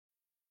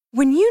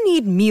When you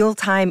need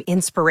mealtime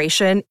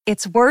inspiration,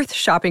 it's worth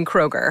shopping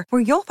Kroger,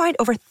 where you'll find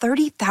over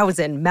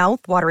 30,000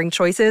 mouth-watering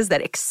choices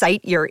that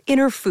excite your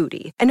inner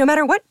foodie. And no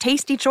matter what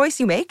tasty choice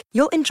you make,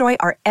 you'll enjoy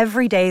our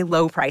everyday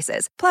low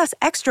prices, plus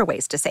extra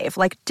ways to save,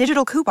 like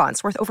digital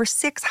coupons worth over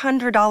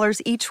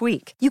 $600 each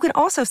week. You can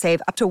also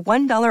save up to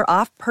 $1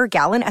 off per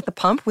gallon at the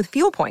pump with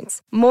fuel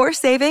points. More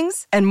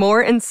savings and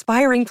more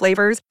inspiring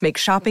flavors make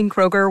shopping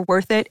Kroger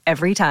worth it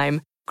every time.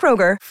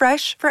 Kroger,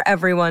 fresh for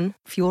everyone.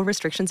 Fuel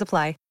restrictions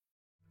apply.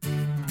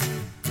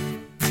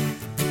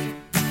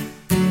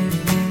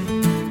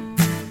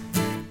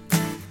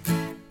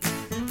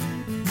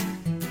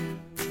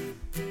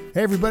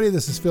 Hey everybody,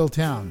 this is Phil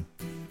Town.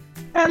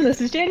 And this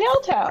is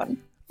Danielle Town.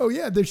 Oh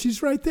yeah,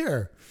 she's right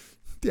there.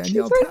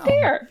 Danielle She's right Town.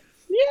 there.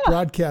 Yeah.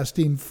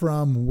 Broadcasting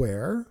from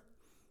where?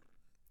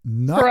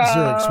 Not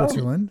Zurich,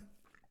 Switzerland.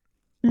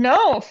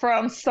 No,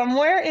 from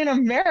somewhere in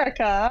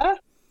America,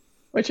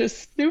 which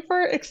is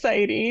super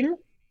exciting.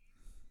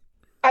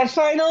 I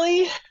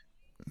finally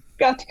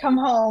got to come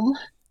home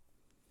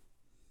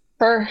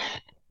for,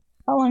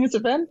 how long has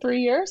it been? 3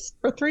 years?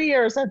 For 3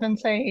 years, I've been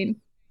saying,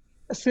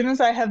 as soon as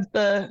I have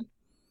the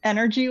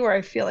energy where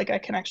I feel like I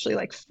can actually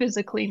like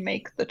physically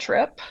make the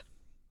trip,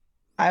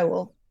 I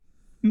will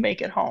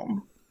make it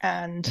home.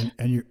 And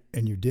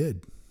you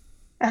did.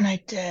 And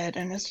I did,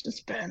 and it's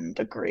just been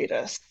the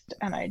greatest.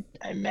 And I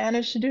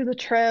managed to do the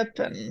trip,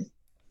 and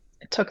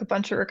it took a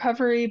bunch of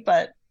recovery,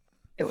 but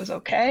it was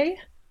okay.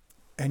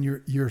 And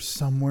you're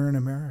somewhere in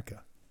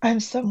America.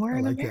 I'm somewhere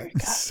in like America.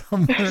 That.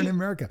 Somewhere in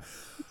America.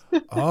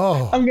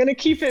 Oh. I'm gonna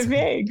keep it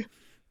vague.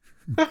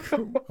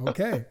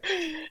 Okay.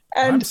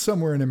 And I'm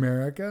somewhere in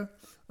America.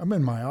 I'm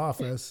in my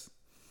office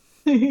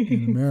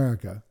in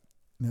America.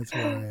 That's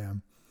where I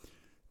am.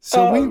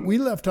 So we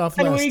left off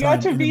last time. And we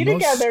got to be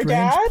together,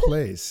 Dad.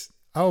 Place.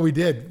 Oh, we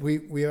did.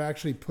 We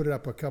actually put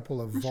up a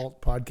couple of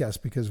Vault podcasts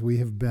because we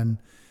have been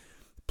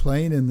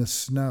playing in the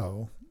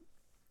snow.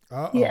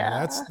 Uh-oh,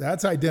 yeah.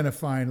 That's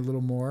identifying a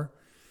little more.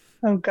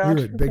 Oh God. We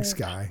were at Big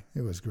Sky.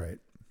 It was great.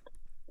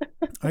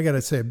 I got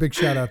to say a big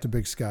shout out to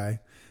Big Sky.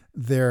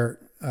 Their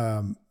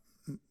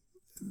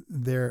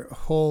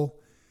whole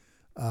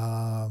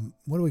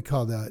what do we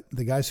call that?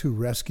 The guys who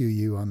rescue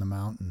you on the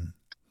mountain.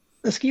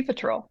 The ski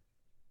patrol.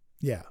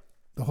 Yeah.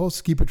 The whole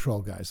ski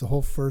patrol guys, the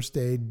whole first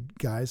aid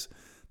guys,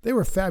 they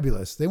were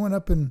fabulous. They went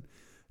up and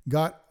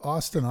got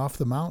Austin off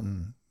the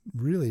mountain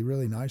really,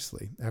 really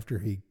nicely after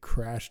he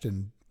crashed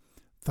and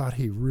thought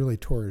he really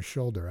tore his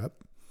shoulder up.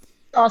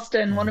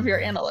 Austin, one of your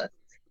analysts.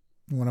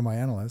 One of my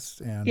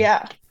analysts. And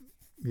yeah.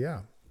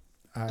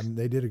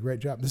 They did a great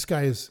job. This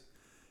guy is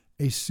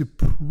a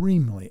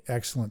supremely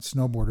excellent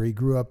snowboarder. He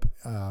grew up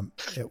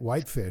at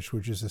Whitefish,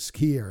 which is a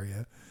ski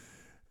area.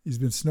 He's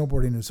been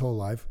snowboarding his whole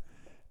life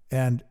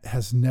and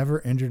has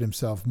never injured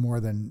himself more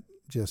than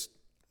just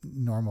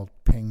normal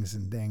pings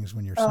and dings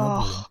when you're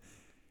snowboarding.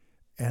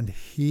 And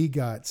he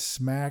got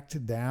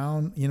smacked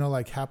down,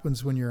 like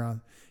happens when you're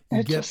on, on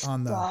a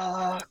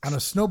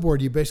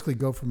snowboard, you basically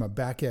go from a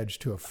back edge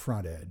to a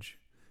front edge,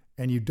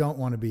 and you don't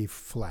want to be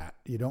flat.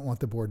 You don't want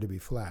the board to be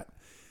flat.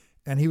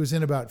 And he was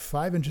in about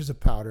 5 inches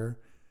of powder,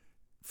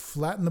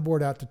 flattened the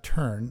board out to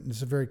turn.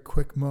 It's a very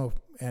quick move,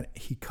 and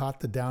he caught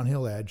the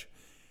downhill edge.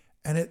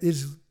 And it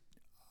is,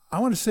 I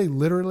want to say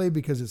literally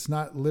because it's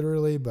not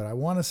literally, but I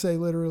want to say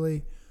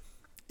literally,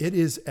 it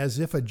is as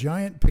if a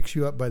giant picks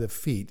you up by the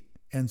feet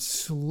and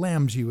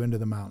slams you into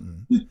the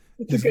mountain.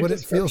 Is what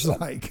it feels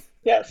like.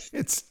 Yes.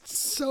 It's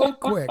so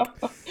quick.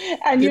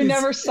 And you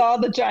never saw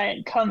the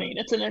giant coming.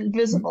 It's an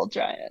invisible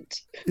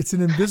giant. It's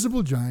an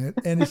invisible giant,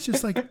 and it's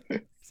just like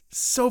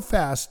so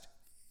fast,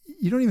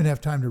 you don't even have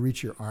time to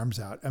reach your arms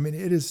out. I mean,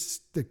 it is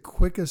the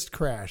quickest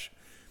crash.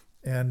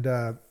 And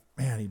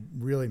man, he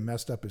really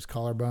messed up his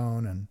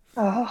collarbone, and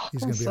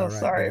he's going to be all right. I'm so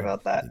sorry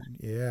about that.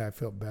 Yeah, I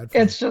felt bad for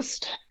him. It's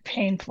just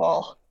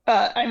painful.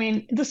 I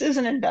mean, this is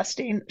an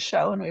investing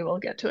show, and we will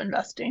get to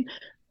investing.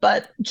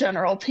 But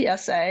general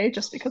PSA,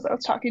 just because I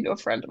was talking to a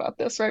friend about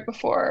this right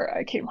before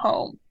I came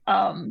home.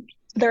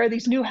 There are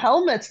these new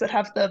helmets that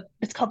have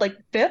it's called like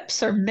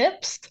BIPs or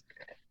MIPS.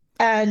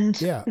 And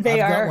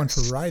they are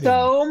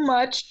so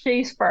much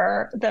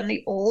safer than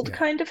the old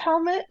kind of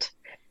helmet.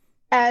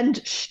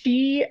 And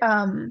she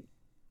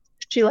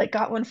like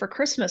got one for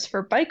Christmas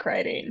for bike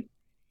riding.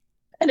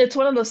 And it's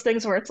one of those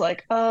things where it's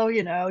like, oh,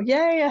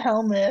 yay, a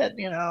helmet,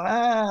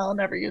 I'll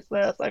never use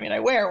this. I mean, I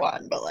wear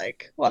one, but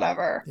like,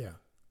 whatever. Yeah.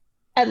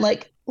 And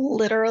like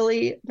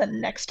literally the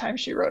next time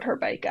she rode her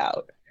bike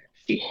out,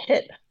 she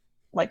hit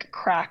like a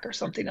crack or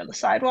something on the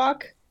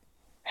sidewalk,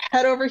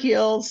 head over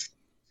heels,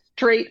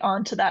 straight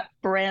onto that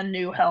brand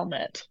new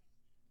helmet.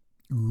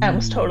 And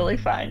was totally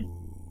fine.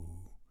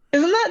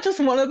 Isn't that just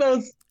one of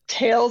those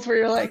tales where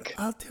you're like,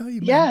 I'll tell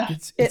you, man, yeah,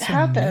 it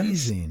happens.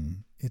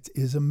 Amazing. It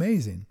is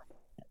amazing.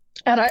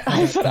 And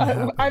I said,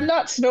 I'm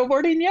not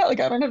snowboarding yet. Like,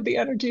 I don't have the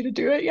energy to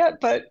do it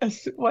yet. But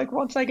like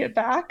once I get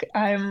back,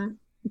 I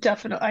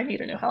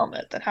need a new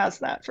helmet that has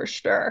that for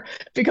sure.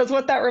 Because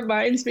what that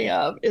reminds me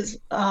of is,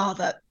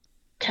 that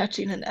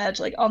catching an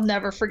edge. Like, I'll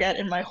never forget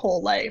in my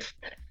whole life,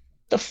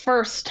 the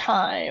first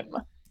time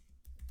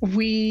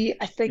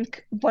I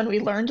think when we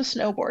learned to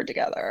snowboard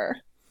together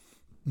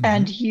Hmm.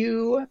 and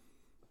you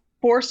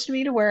forced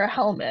me to wear a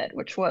helmet,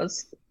 which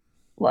was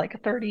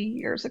like 30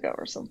 years ago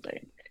or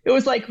something. It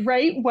was like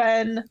right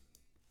when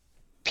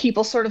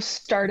people sort of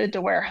started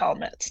to wear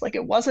helmets. Like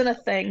it wasn't a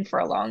thing for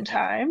a long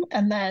time.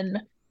 And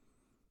then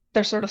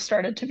there sort of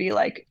started to be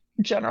like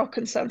general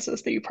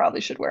consensus that you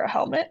probably should wear a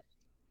helmet.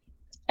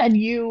 And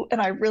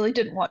I really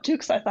didn't want to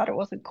because I thought it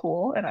wasn't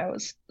cool and I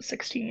was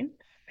 16.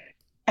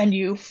 And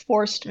you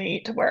forced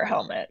me to wear a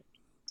helmet.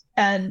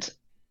 And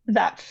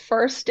that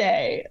first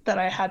day that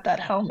I had that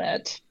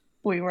helmet,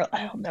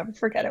 I'll never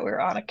forget it. We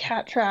were on a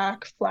cat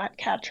track, flat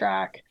cat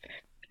track,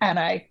 and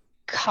I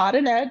caught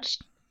an edge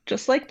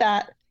just like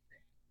that.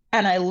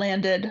 And I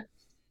landed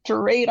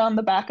straight on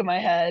the back of my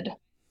head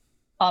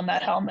on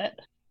that helmet.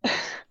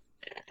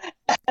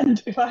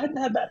 And if I hadn't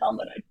had that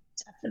helmet, I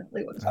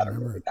definitely would have I had a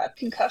remember really it. bad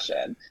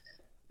concussion.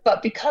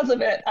 But because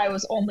of it, I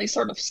was only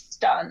sort of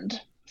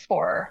stunned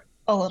for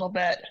a little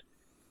bit.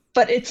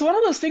 But it's one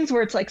of those things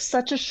where it's like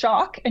such a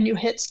shock and you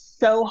hit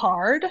so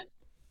hard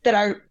that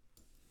I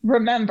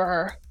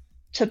remember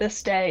to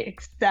this day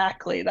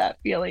exactly that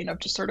feeling of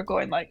just sort of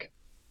going like,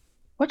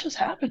 what just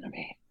happened to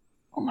me?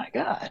 Oh my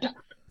God.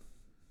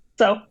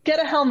 So get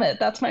a helmet.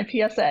 That's my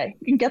PSA.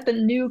 You can get the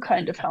new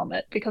kind of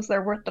helmet because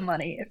they're worth the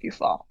money if you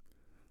fall.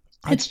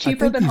 It's I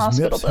cheaper think than these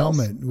hospital MIPS bills.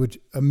 helmet, which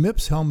a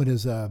MIPS helmet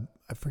is I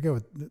forget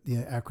what the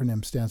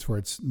acronym stands for.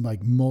 It's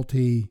like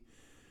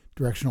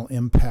multi-directional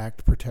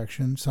impact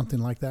protection, something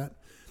like that.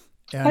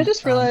 I And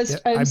just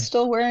realized I'm I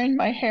still wearing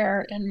my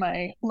hair in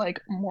my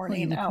like oh,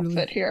 morning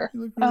outfit here.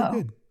 you look really Oh,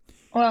 good.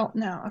 well,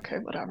 no, okay,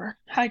 whatever.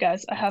 Hi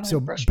guys, I So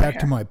haven't brushed my back to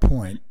hair. my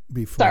point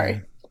before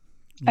Sorry.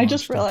 I I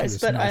just launched into realized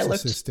this that I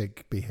looked,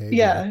 narcissistic behavior.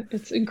 yeah,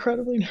 it's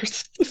incredibly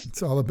narcissistic.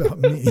 It's all about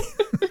me.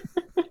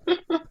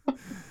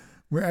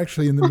 We're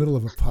actually in the middle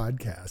of a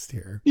podcast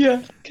here,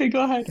 Yeah, okay,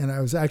 go ahead. and I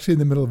was actually in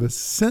the middle of a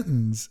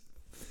sentence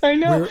I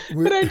know,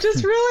 where but I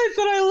just realized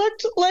that I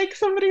looked like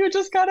somebody who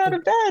just got out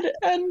of bed,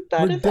 and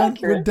that is we're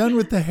accurate. done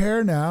with the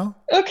hair now.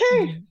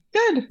 Okay,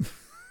 good.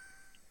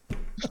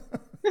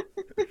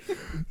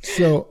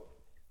 So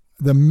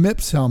the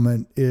MIPS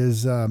helmet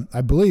is,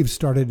 I believe,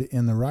 started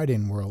in the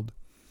riding world.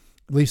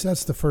 At least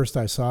that's the first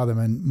I saw them.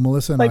 And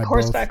Melissa and Like I both,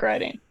 horseback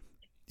riding.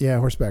 yeah,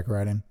 horseback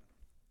riding.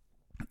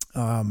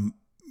 And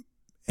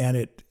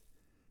it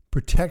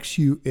protects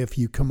you if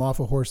you come off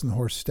a horse and the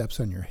horse steps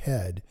on your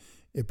head.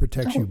 It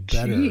protects you Oh,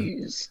 better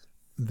jeez.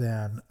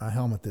 than a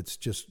helmet that's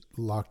just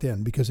locked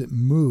in because it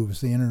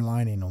moves. The inner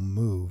lining will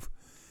move,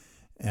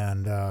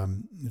 and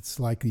it's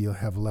likely you'll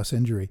have less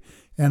injury.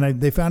 And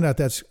they found out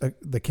that's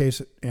the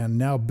case. And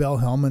now Bell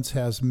Helmets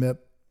has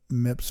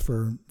MIPS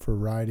for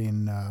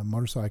riding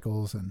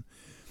motorcycles, and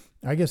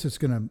I guess it's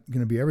gonna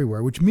be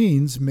everywhere. Which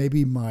means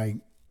maybe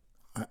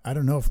I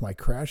don't know if my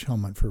crash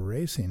helmet for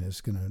racing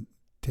is gonna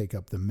take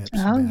up the MIPS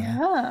Oh, banner.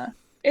 yeah.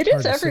 It Hard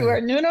is to say,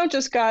 everywhere. Nuno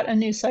just got a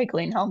new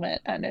cycling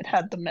helmet and it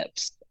had the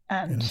MIPS.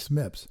 and And it's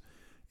MIPS.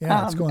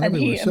 Yeah, it's going and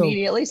everywhere. he So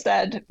immediately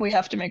said, we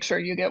have to make sure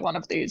you get one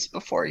of these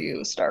before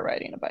you start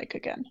riding a bike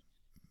again.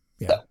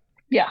 yeah, So,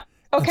 yeah.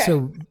 and Okay.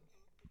 so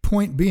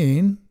point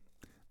being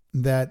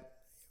that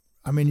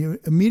I mean, you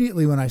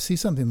immediately when I see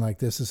something like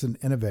this as an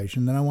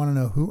innovation, then I want to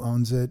know who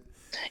owns it,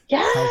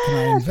 how can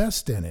I Yes.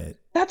 invest in it,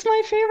 That's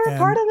my favorite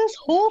part and of this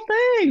whole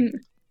thing.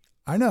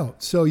 I know.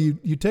 So you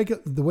take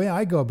it. The way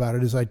I go about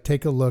it is I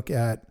take a look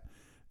at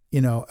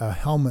a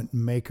helmet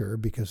maker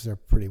because they're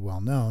pretty well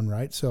known,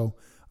 right? So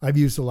I've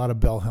used a lot of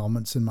Bell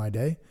helmets in my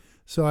day.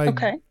 So I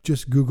Okay.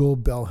 just Google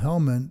Bell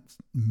helmet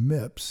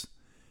MIPS,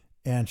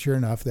 and sure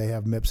enough, they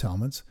have MIPS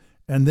helmets.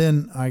 And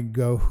then I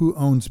go, who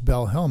owns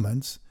Bell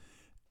helmets?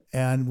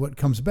 And what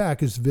comes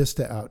back is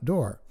Vista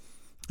Outdoor.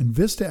 And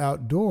Vista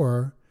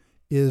Outdoor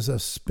is a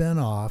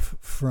spinoff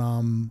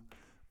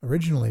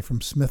originally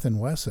from Smith and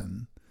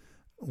Wesson,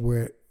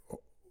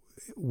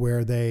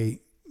 where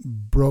they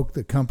broke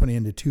the company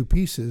into two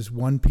pieces.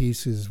 One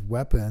piece is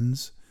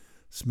weapons,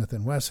 Smith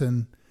and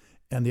Wesson,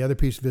 and the other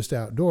piece, Vista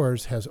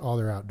Outdoors, has all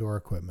their outdoor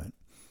equipment.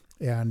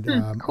 And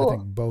I Cool.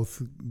 think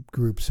both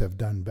groups have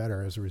done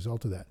better as a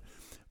result of that.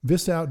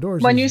 Vista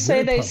Outdoors When is you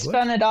say very they public.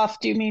 spun it off,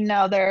 do you mean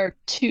now they're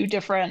two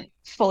different,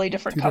 fully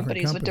different Two different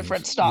companies with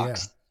different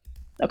companies. stocks?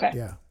 Okay.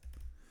 Yeah.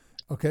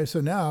 Okay,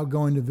 so now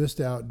going to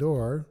Vista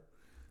Outdoor,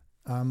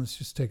 let's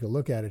just take a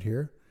look at it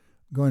here.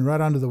 Going right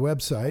onto the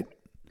website,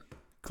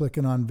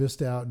 clicking on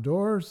Vista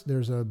Outdoors,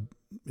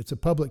 it's a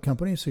public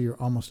company, so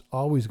you're almost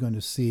always going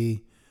to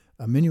see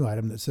a menu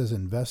item that says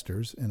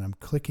investors, and I'm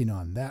clicking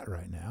on that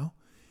right now.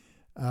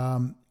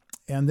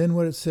 And then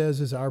what it says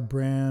is our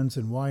brands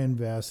and why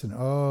invest, and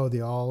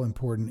the all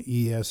important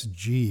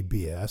ESG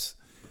BS,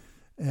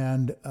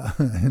 and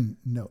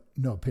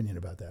no opinion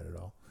about that at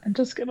all. I'm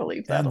just going to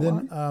leave that And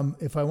alone. then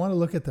if I want to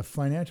look at the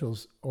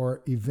financials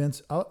or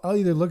events, I'll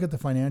either look at the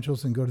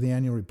financials and go to the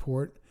annual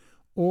report,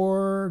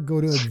 or go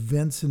to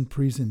events and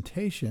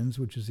presentations,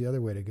 which is the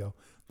other way to go.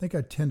 I think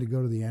I tend to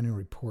go to the annual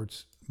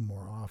reports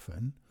more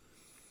often.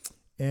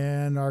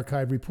 And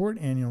archive report,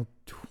 annual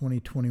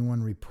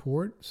 2021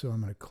 report. So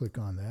I'm going to click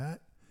on that.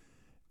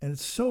 And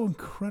it's so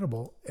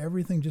incredible.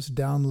 Everything just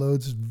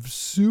downloads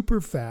super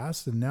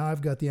fast. And now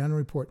I've got the annual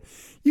report.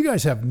 You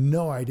guys have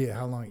no idea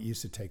how long it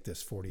used to take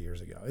this 40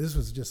 years ago. This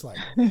was just like,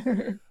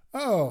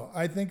 oh,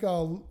 I think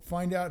I'll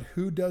find out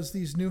who does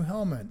these new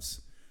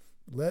helmets.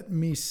 Let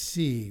me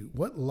see.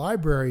 What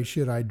library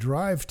should I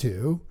drive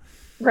to?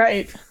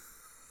 Right.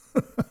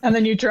 And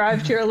then you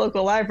drive to your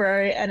local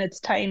library and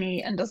it's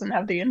tiny and doesn't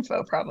have the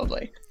info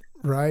probably.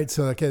 Right.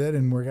 So, okay, that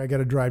didn't work. I got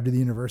to drive to the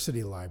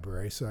university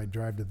library. So I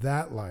drive to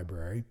that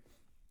library.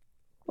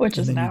 Which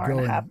is an hour and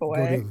a half away.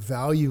 Go to the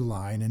value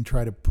line and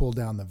try to pull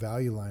down the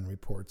value line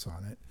reports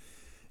on it.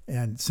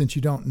 And since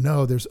you don't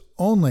know, there's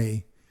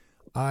only,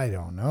 I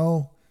don't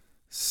know,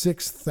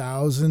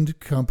 6,000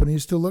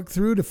 companies to look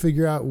through to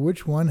figure out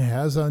which one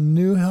has a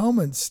new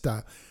helmet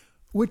style.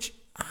 Which,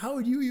 how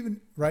would you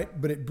even,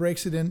 right? But it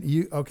breaks it in.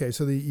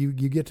 So you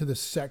get to the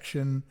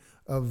section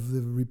of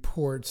the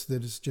reports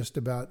that is just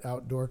about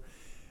outdoor.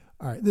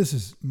 All right, this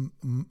is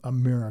a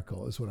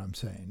miracle, is what I'm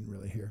saying,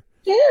 really here.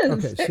 It is.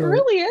 Okay, so it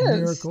really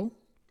is. Miracle.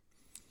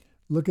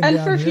 Looking and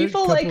down for here,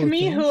 people like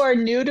me who are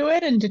new to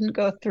it and didn't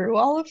go through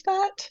all of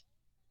that,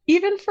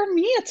 even for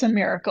me, it's a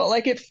miracle.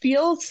 Like it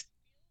feels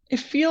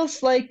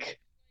like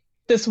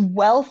this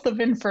wealth of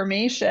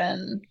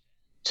information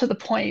to the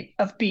point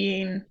of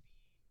being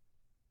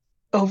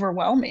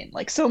overwhelming.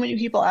 Like so many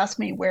people ask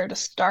me where to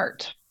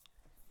start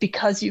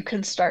because you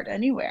can start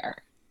anywhere.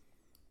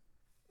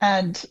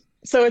 And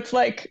so it's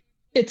like,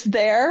 it's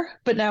there,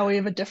 but now we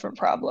have a different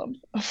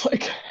problem of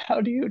like, how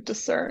do you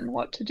discern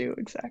what to do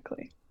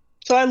exactly?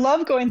 So I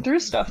love going through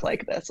stuff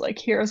like this. Like,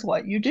 here's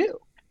what you do.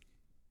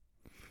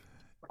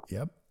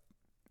 Yep.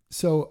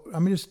 So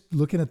I'm just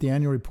looking at the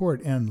annual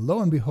report, and lo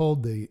and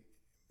behold, the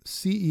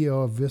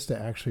CEO of Vista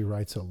actually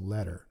writes a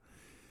letter.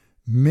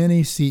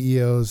 Many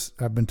CEOs,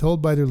 I've been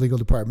told by their legal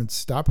departments,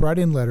 stop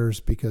writing letters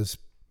because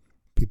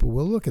people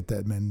will look at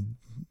them and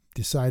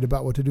decide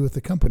about what to do with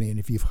the company. And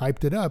if you've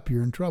hyped it up,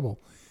 you're in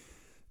trouble.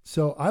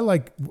 So I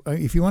like,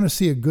 if you want to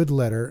see a good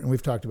letter, and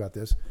we've talked about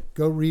this,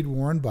 go read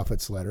Warren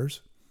Buffett's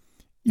letters,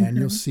 and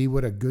you'll see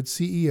what a good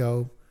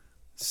CEO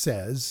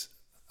says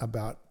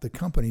about the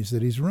companies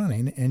that he's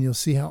running, and you'll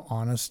see how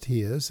honest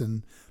he is.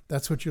 And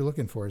that's what you're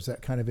looking for, is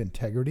that kind of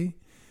integrity.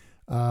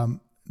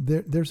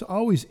 There's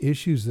always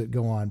issues that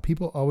go on.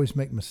 People always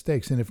make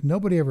mistakes. And if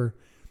nobody ever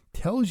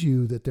tells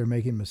you that they're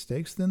making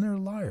mistakes, then they're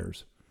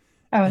liars.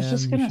 I was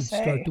just going to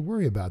say, start to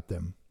worry about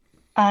them.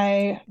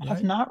 I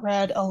have not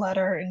read a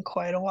letter in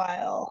quite a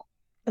while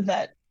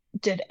that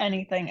did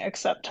anything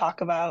except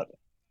talk about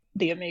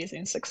the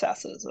amazing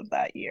successes of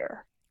that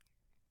year.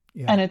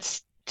 Yeah. And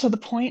it's to the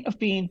point of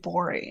being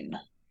boring.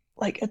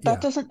 Like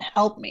that doesn't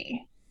help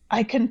me.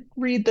 I can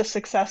read the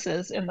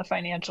successes in the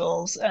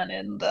financials and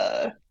in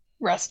the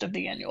rest of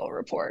the annual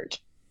report.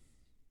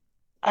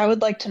 I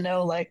would like to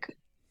know like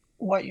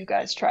what you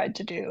guys tried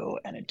to do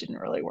and it didn't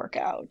really work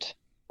out,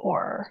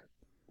 or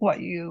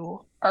what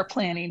you are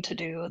planning to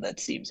do that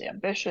seems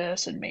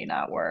ambitious and may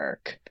not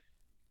work,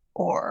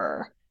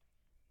 or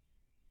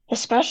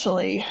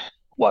especially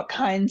what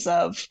kinds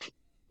of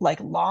like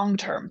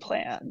long-term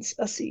plans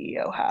a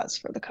CEO has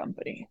for the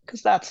company,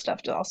 because that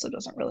stuff also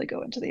doesn't really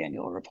go into the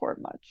annual report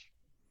much.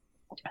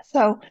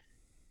 So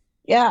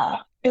yeah,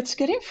 it's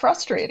getting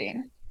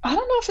frustrating. I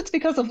don't know if it's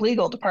because of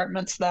legal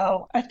departments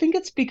though. I think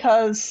it's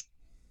because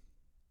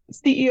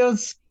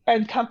CEOs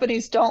and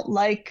companies don't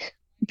like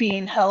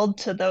being held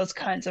to those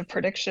kinds of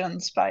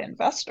predictions by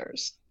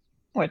investors,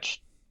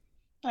 which,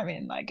 I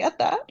mean, I get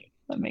that.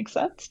 That makes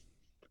sense.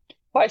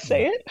 Why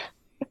say it?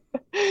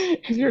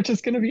 If you're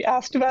just going to be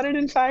asked about it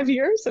in 5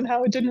 years and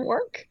how it didn't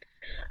work.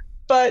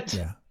 But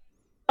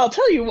I'll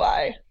tell you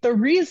why. The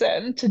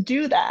reason to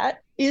do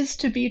that is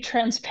to be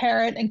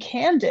transparent and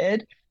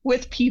candid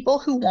with people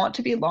who want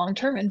to be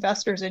long-term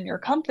investors in your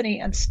company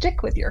and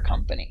stick with your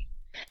company.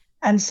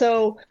 And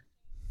so,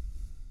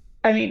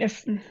 I mean,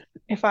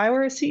 if I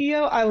were a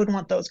CEO, I would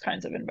want those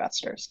kinds of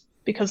investors,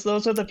 because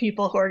those are the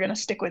people who are going to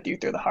stick with you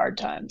through the hard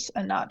times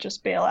and not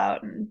just bail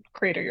out and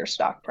crater your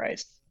stock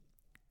price.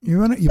 You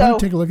want to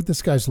take a look at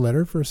this guy's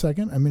letter for a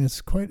second? I mean,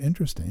 it's quite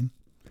interesting.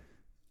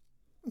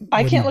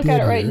 I can't look at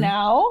it right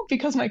now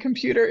because my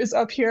computer is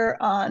up here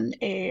on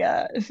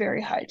a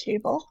very high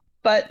table.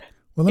 But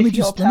if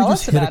you'll tell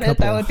us about it,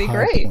 that would be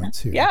great.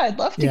 Yeah, I'd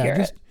love to hear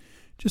it.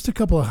 Just a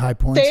couple of high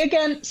points.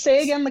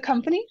 Say again the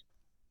company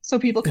so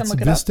people can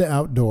look it up. Vista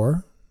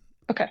Outdoor.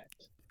 Okay.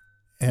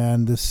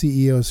 And the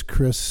CEOs,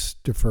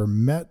 Christopher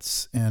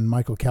Metz and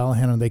Michael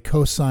Callahan, and they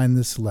co-signed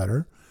this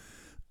letter.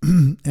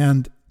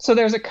 And so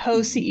there's a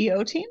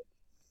co-CEO team?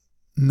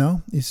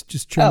 No, he's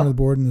just chairman of the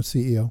board and the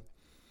CEO.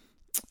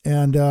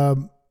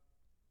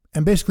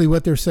 And basically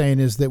what they're saying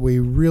is that we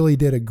really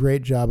did a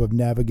great job of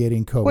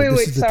navigating COVID.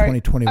 This is the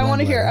 2021 I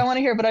want to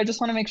hear, but I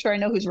just want to make sure I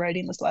know who's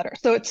writing this letter.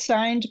 So it's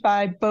signed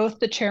by both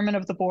the chairman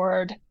of the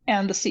board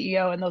and the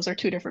CEO, and those are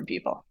two different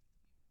people.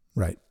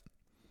 Right.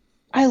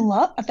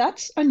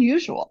 That's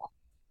unusual.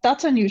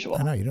 That's unusual.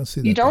 I know, you don't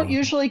see that. You don't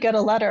usually get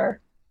a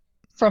letter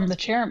from the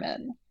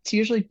chairman. It's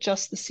usually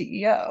just the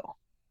CEO.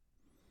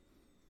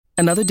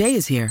 Another day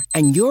is here,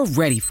 and you're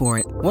ready for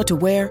it. What to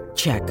wear?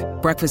 Check.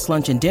 Breakfast,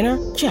 lunch, and dinner?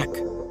 Check.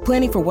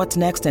 Planning for what's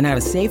next and how to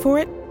save for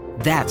it?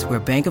 That's where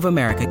Bank of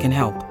America can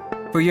help.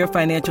 For your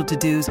financial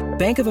to-dos,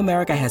 Bank of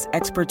America has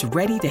experts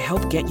ready to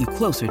help get you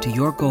closer to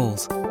your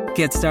goals.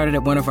 Get started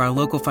at one of our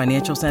local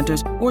financial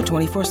centers or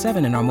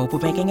 24/7 in our mobile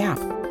banking app.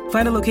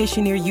 Find a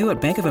location near you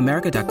at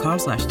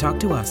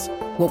bankofamerica.com/talktous.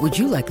 What would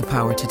you like the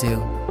power to do?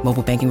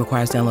 Mobile banking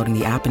requires downloading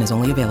the app and is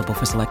only available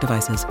for select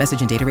devices. Message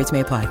and data rates may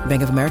apply.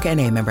 Bank of America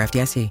N.A., member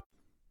FDIC.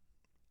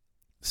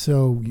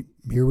 So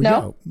here we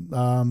go.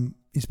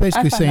 He's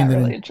basically saying that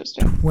really in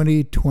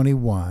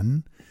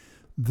 2021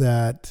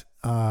 that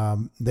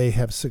they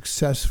have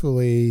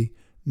successfully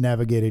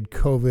navigated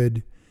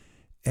COVID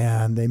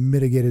and they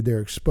mitigated their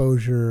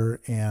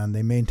exposure and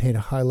they maintained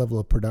a high level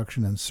of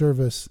production and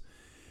service.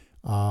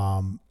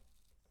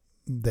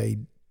 They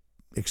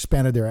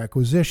expanded their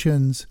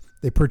acquisitions.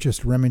 They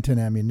purchased Remington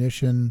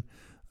Ammunition.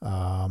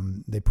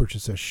 They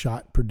purchased a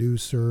shot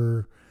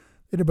producer.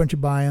 They did a bunch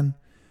of buying.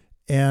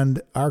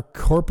 And our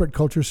corporate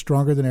culture is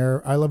stronger than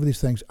ever. I love these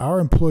things. Our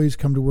employees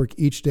come to work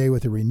each day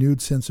with a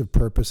renewed sense of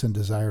purpose and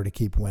desire to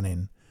keep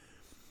winning.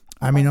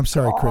 I mean, I'm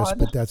sorry, Chris,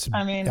 but that's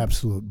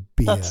absolute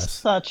BS. That's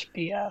such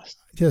BS.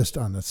 Just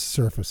on the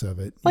surface of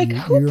it. Like,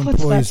 who your puts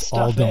that employees stuff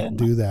all don't in?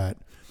 do that.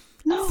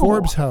 No.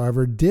 Forbes,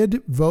 however,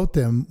 did vote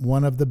them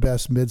one of the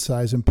best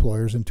mid-size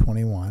employers in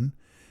 21,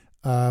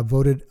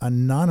 voted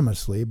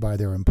anonymously by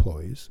their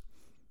employees.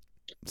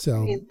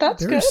 So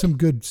that's there's some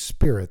good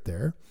spirit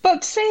there.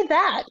 But say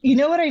that, you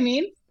know what I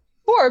mean?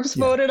 Forbes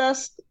voted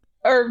us,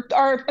 or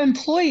our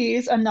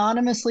employees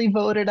anonymously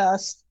voted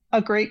us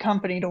a great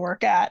company to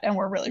work at, and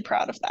we're really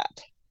proud of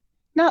that.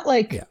 Not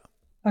like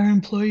our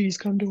employees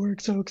come to work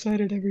so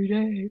excited every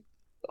day.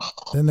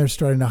 Then they're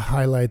starting to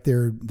highlight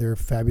their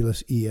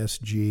fabulous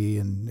ESG,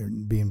 and they're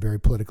being very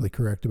politically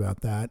correct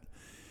about that.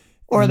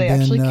 Or they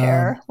actually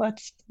care.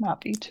 Let's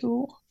not be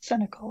too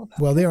cynical about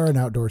it. Well, they are an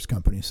outdoors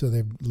company, so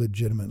they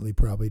legitimately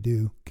probably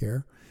do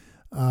care.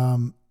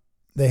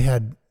 They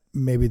had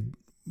maybe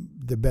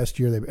the best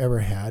year they've ever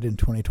had in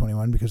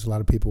 2021 because a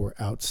lot of people were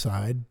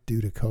outside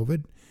due to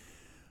COVID.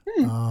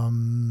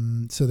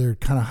 So they're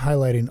kind of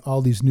highlighting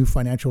all these new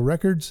financial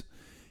records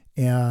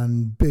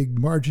and big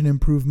margin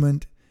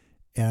improvement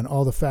and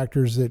all the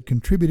factors that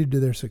contributed to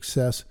their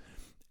success.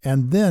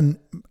 And then,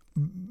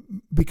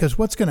 because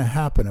what's going to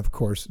happen, of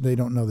course, they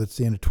don't know that's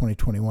the end of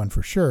 2021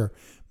 for sure,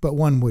 but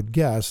one would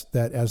guess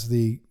that as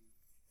the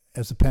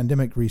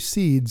pandemic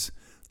recedes,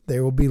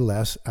 there will be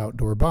less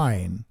outdoor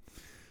buying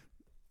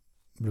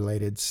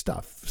related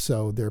stuff.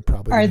 So they're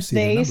probably going to see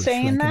the numbers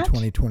shrink in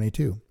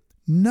 2022.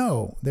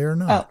 No, they're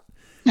not.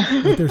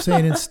 What they're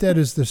saying instead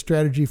is the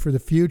strategy for the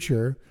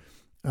future,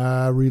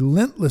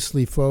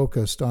 relentlessly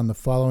focused on the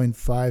following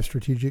 5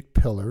 strategic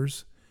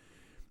pillars.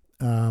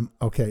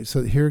 Okay,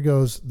 so here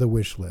goes the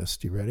wish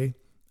list. You ready?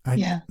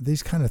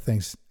 These kind of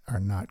things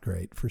are not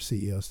great for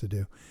CEOs to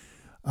do.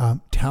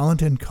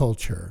 Talent and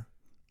culture.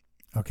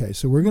 Okay,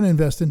 so we're going to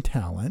invest in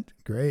talent.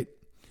 Great.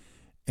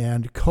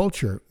 And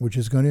culture, which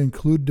is going to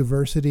include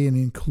diversity and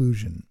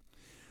inclusion.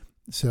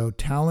 So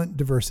talent,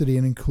 diversity,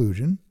 and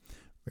inclusion.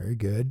 Very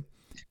good.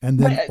 And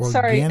then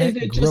organic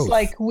is it growth. just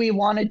like we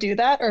want to do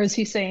that, or is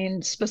he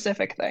saying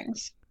specific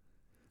things?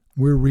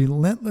 We're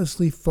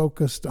relentlessly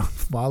focused on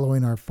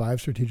following our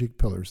 5 strategic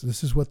pillars.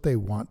 This is what they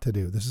want to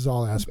do. This is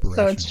all aspirational.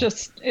 So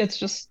it's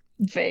just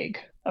vague.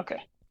 Okay.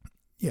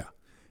 Yeah.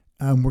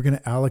 We're going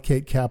to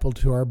allocate capital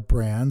to our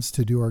brands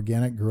to do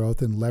organic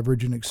growth and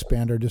leverage and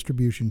expand our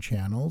distribution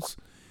channels.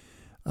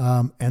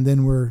 And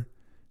then we're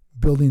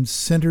building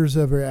centers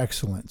of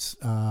excellence,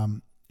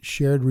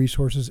 shared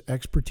resources,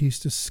 expertise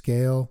to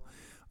scale,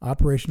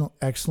 operational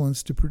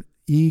excellence to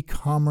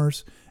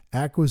e-commerce,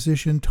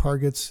 acquisition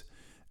targets,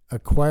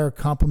 acquire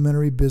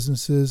complementary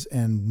businesses,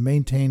 and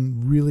maintain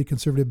really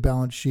conservative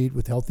balance sheet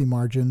with healthy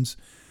margins.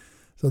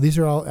 So these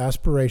are all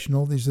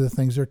aspirational. These are the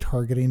things they're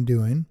targeting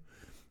doing.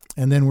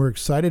 And then we're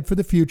excited for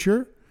the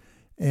future.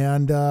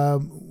 And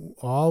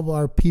all of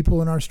our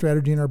people and our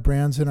strategy and our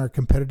brands and our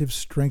competitive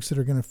strengths that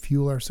are going to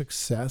fuel our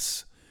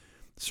success,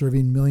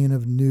 serving millions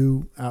of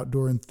new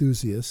outdoor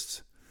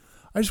enthusiasts.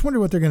 I just wonder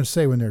what they're going to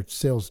say when their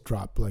sales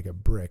drop like a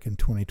brick in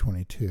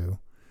 2022.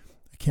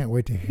 I can't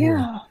wait to hear.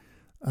 Yeah.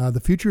 The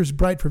future is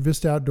bright for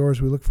Vista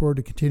Outdoors. We look forward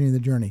to continuing the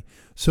journey.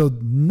 So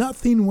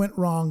nothing went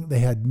wrong. They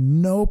had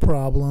no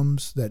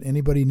problems that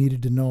anybody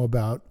needed to know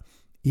about,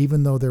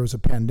 even though there was a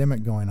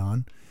pandemic going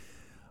on.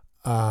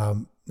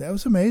 That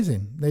was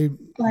amazing.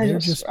 They're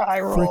just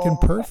freaking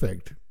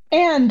perfect.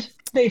 And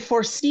they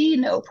foresee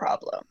no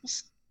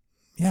problems.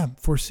 Yeah,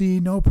 foresee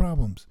no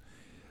problems.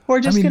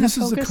 We're just going to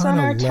focus on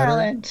our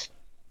talent.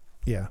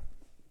 Yeah.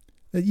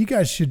 You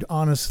guys should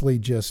honestly, I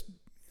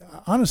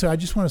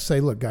just want to say,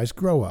 look, guys,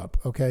 grow up,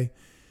 okay?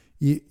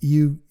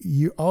 You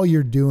all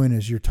you're doing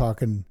is you're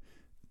talking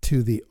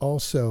to the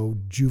also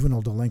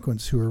juvenile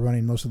delinquents who are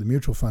running most of the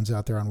mutual funds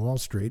out there on Wall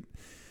Street.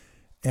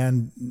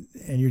 And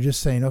you're just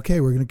saying, okay,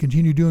 we're going to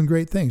continue doing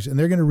great things. And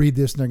they're going to read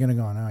this and they're going to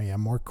go, oh yeah,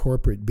 more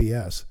corporate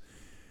BS.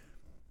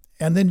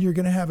 And then you're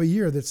going to have a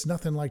year that's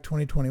nothing like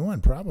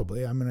 2021,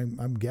 probably. I mean,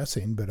 I'm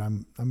guessing, but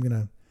I'm going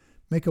to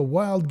make a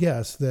wild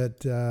guess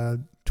that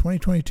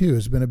 2022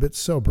 has been a bit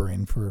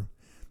sobering for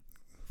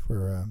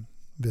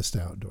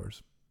Vista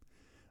Outdoors.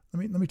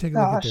 Let me take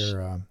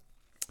a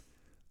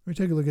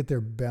look at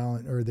their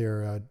balance or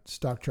their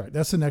stock chart.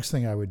 That's the next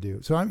thing I would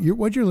do. So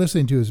what you're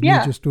listening to is me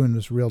just doing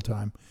this real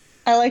time.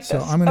 I like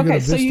this. I'm going to go to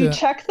Vista. So you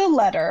check the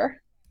letter.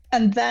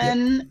 And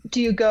then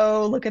do you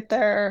go look at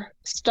their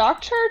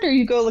stock chart, or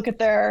you go look at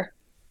their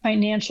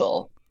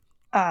financial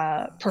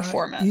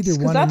performance? Either one.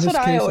 Because that's what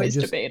I case, always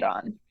debate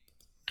on.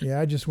 Yeah,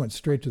 I just went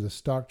straight to the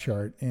stock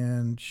chart.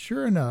 And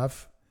sure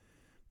enough,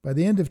 by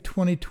the end of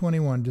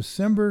 2021,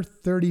 December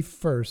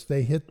 31st,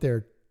 they hit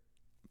their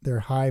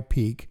high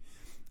peak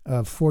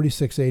of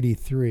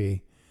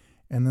 46.83.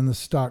 And then the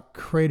stock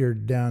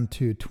cratered down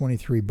to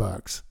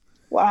 $23.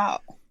 Wow.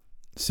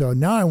 So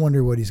now I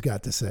wonder what he's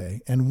got to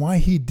say and why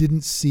he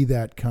didn't see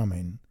that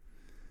coming.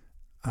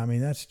 I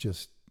mean, that's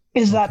just...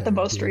 Is that the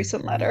most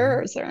recent letter,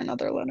 or is there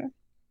another letter?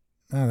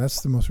 No,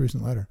 that's the most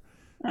recent letter.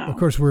 Oh. Of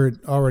course, we're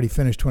already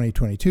finished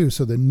 2022,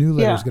 so the new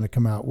letter is going to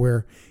come out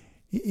where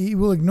he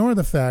will ignore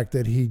the fact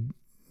that he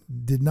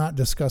did not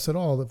discuss at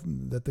all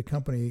that the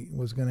company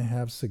was going to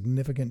have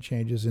significant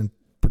changes in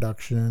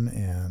production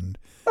and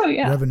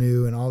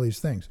revenue and all these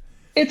things.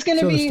 It's going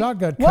to be, the stock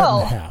got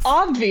cut in half.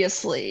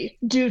 Obviously,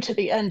 due to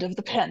the end of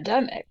the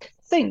pandemic,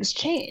 things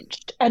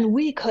changed, and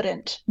we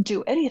couldn't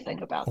do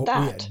anything about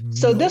that.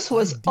 So this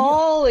was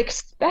all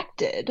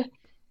expected,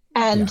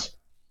 and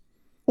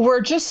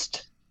we're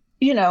just,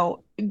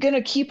 going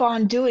to keep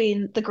on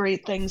doing the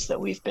great things that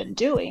we've been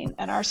doing,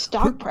 and our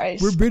stock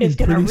price is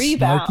going to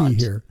rebound. Snarky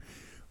here.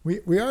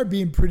 We are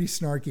being pretty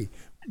snarky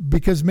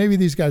because maybe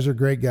these guys are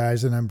great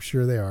guys, and I'm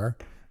sure they are.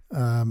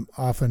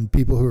 Often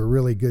people who are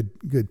really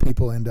good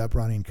people end up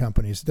running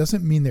companies. It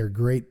doesn't mean they're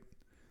great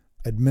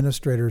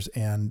administrators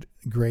and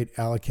great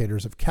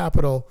allocators of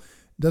capital.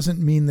 It doesn't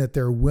mean that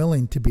they're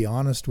willing to be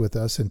honest with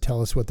us and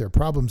tell us what their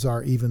problems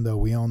are, even though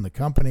we own the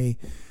company.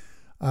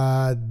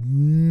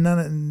 Being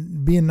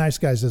nice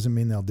guys doesn't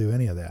mean they'll do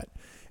any of that.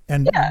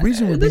 And the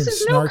reason we're being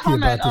snarky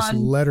about this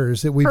letter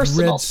is that we've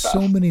read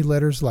so many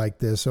letters like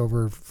this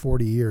over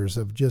 40 years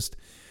of just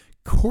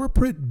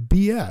corporate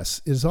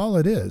BS is all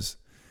it is.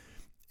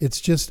 It's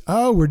just,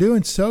 we're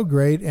doing so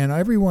great, and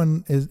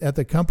everyone at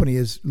the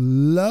company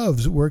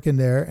loves working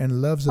there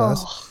and loves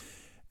us,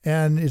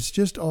 and it's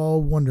just all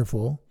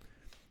wonderful.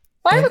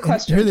 I have a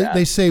question. Here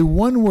they say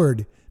one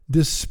word: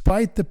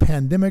 despite the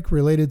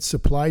pandemic-related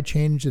supply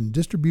chain and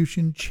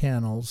distribution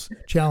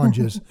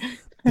challenges,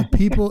 the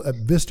people at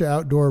Vista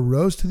Outdoor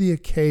rose to the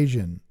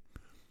occasion,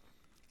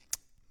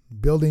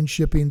 building,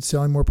 shipping,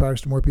 selling more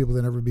products to more people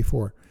than ever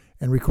before,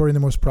 and recording the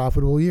most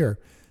profitable year.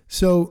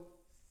 So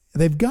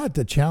they've got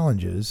the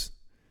challenges,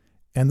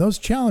 and those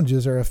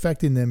challenges are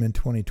affecting them in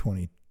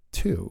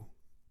 2022,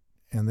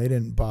 and they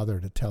didn't bother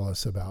to tell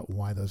us about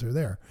why those are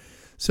there.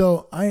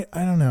 So I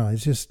don't know.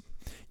 It's just,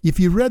 if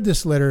you read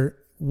this letter,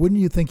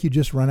 wouldn't you think you'd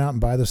just run out and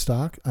buy the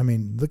stock? I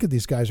mean, look at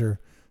these guys are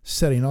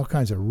setting all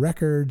kinds of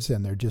records,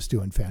 and they're just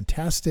doing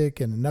fantastic,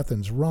 and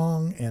nothing's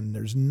wrong, and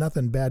there's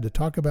nothing bad to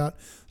talk about.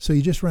 So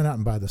you just run out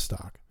and buy the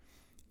stock.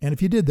 And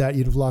if you did that,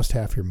 you'd have lost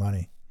half your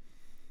money.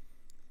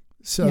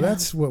 So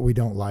that's what we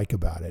don't like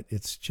about it.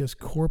 It's just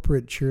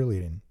corporate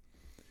cheerleading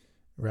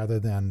rather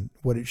than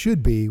what it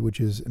should be, which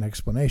is an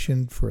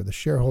explanation for the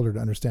shareholder to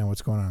understand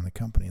what's going on in the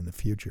company in the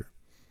future.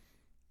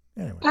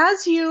 Anyway.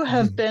 As you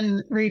have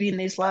been reading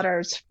these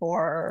letters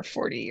for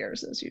 40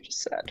 years, as you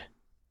just said,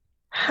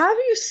 have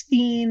you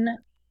seen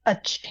a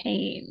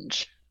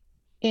change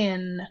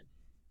in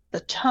the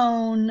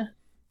tone,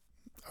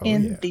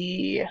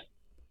 the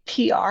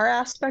PR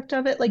aspect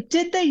of it? Like,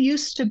 did they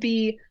used to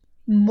be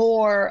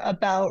more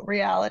about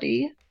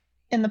reality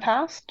in the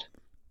past?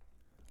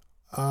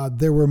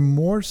 There were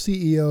more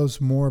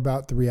CEOs, more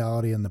about the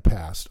reality in the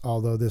past,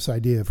 although this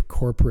idea of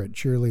corporate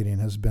cheerleading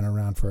has been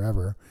around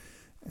forever,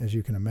 as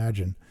you can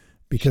imagine,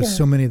 because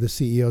so many of the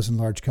CEOs in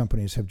large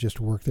companies have just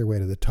worked their way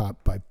to the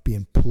top by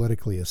being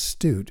politically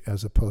astute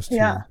as opposed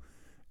to,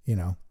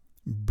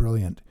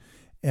 brilliant.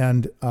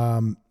 And,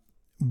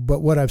 but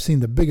what I've seen,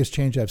 the biggest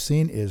change I've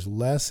seen is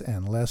less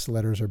and less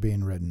letters are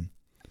being written.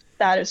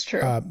 That is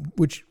true.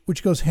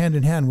 Which goes hand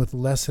in hand with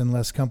less and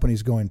less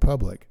companies going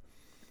public.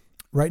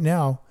 Right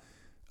now,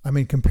 I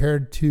mean,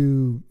 compared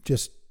to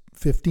just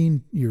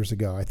 15 years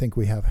ago, I think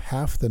we have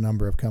half the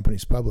number of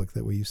companies public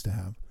that we used to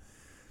have.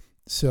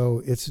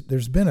 So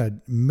there's been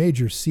a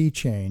major sea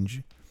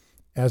change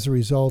as a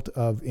result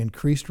of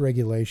increased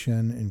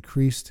regulation,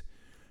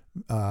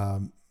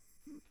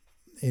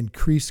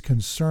 increased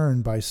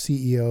concern by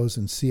CEOs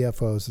and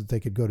CFOs that they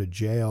could go to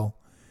jail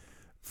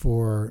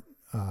for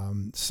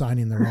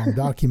signing the wrong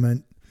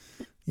document,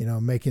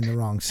 making the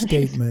wrong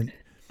statement.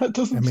 That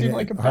doesn't seem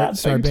like a bad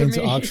thing to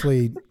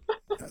me.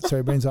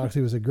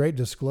 Sarbanes-Oxley was a great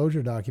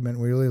disclosure document.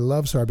 We really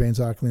love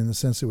Sarbanes-Oxley in the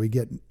sense that we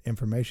get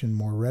information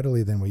more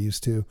readily than we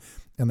used to,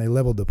 and they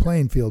leveled the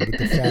playing field. But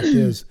the fact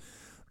is,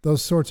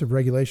 those sorts of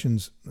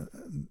regulations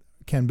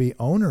can be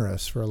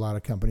onerous for a lot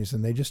of companies,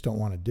 and they just don't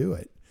want to do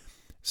it.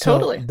 So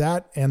Totally.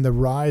 that and the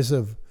rise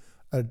of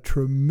a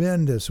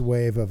tremendous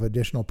wave of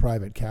additional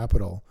private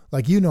capital.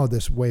 Like, you know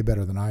this way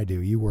better than I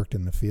do. You worked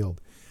in the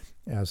field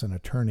as an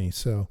attorney.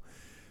 So,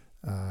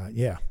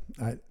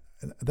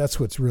 that's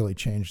what's really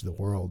changed the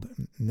world.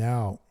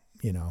 Now,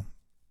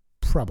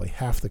 probably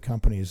half the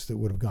companies that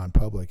would have gone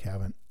public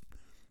haven't.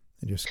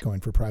 They're just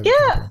going for private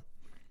capital.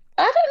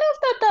 I don't know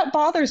if that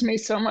bothers me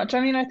so much.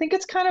 I mean, I think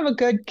it's kind of a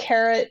good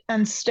carrot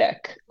and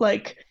stick.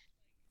 Like,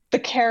 the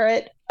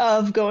carrot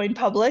of going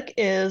public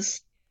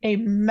is a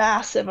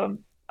massive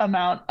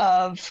amount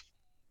of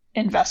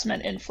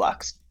investment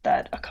influx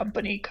that a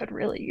company could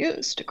really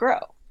use to grow.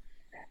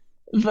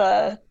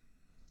 The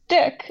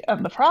stick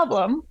and the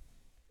problem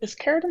is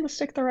carrot and the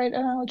stick the right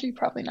analogy?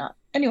 Probably not.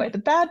 Anyway, the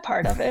bad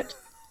part of it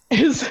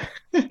is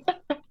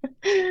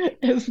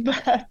is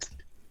that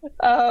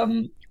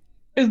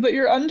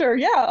you're under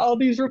all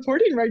these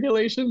reporting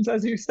regulations,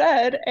 as you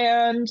said,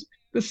 and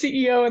the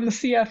CEO and the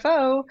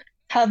CFO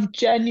have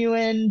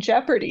genuine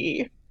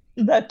jeopardy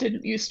that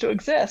didn't used to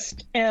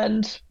exist.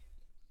 And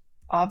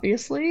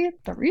obviously,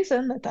 the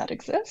reason that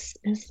exists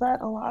is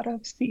that a lot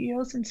of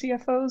CEOs and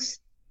CFOs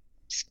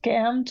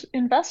scammed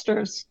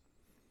investors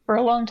for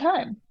a long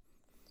time.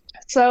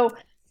 So,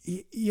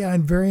 yeah,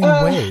 in varying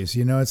ways.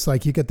 It's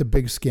like you get the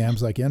big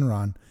scams like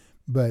Enron,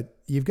 but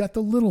you've got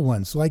the little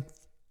ones. Like,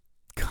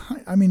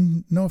 I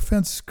mean, no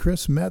offense,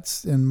 Chris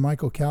Metz and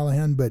Michael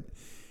Callahan, but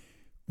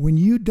when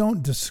you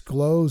don't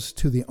disclose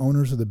to the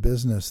owners of the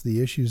business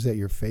the issues that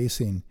you're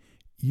facing,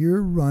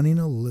 you're running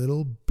a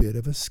little bit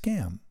of a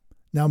scam.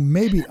 Now,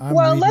 maybe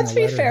I'm let's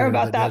be fair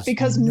about that,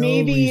 because no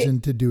maybe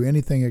reason to do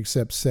anything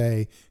except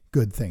say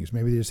good things.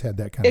 Maybe they just had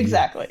that kind of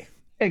exactly.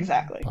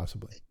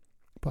 Possibly.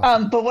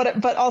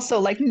 But also,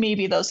 like,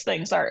 maybe those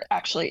things are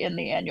actually in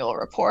the annual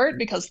report,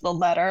 because the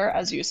letter,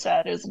 as you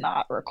said, is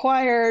not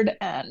required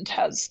and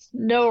has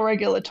no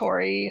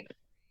regulatory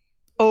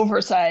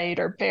oversight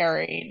or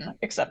bearing,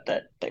 except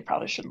that they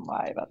probably shouldn't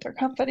lie about their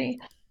company.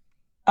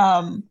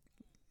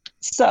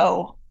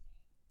 So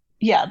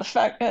yeah, the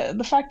fact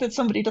that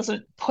somebody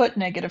doesn't put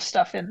negative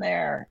stuff in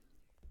there,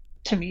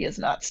 to me, is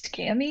not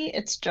scammy.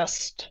 It's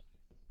just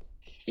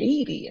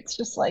shady. It's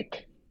just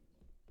like,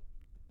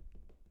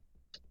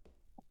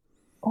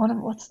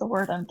 what's the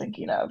word I'm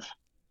thinking of?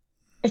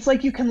 It's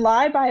like you can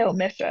lie by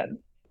omission.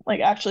 Like,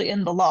 actually,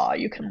 in the law,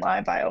 you can lie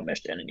by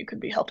omission and you can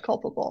be held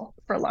culpable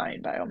for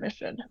lying by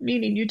omission,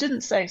 meaning you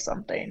didn't say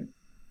something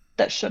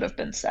that should have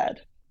been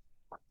said.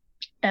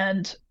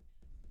 And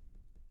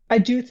I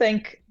do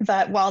think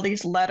that while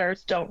these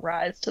letters don't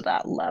rise to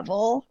that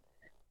level,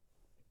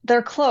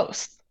 they're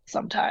close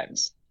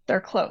sometimes.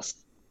 They're close.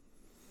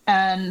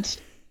 And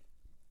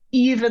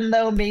even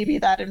though maybe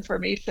that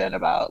information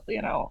about,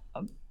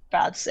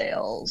 bad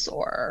sales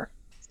or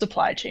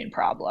supply chain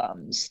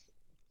problems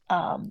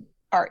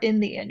are in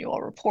the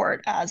annual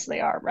report, as they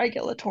are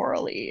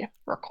regulatorily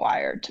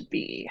required to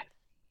be,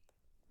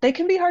 they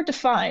can be hard to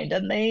find,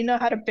 and they know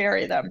how to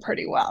bury them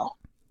pretty well.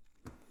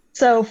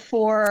 So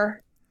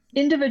for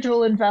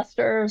individual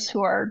investors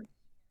who are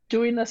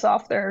doing this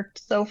off their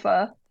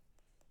sofa,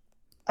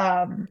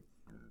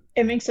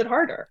 it makes it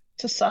harder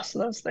to suss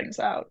those things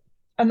out.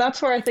 And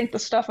that's where I think the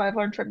stuff I've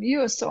learned from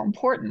you is so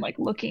important, like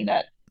looking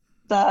at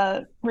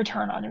the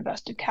return on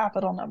invested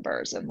capital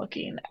numbers and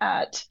looking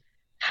at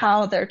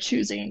how they're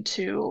choosing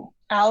to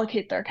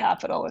allocate their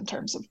capital in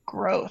terms of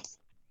growth,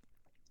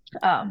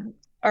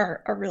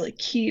 are really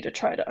key to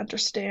try to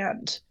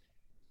understand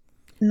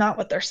not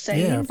what they're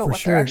saying, but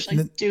what they're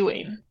actually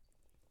doing.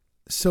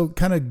 So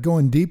kind of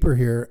going deeper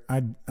here,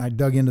 I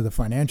dug into the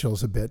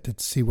financials a bit to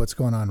see what's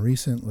going on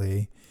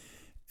recently.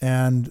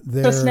 And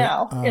just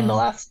now, in the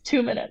last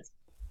 2 minutes.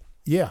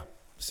 Yeah.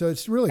 So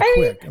it's really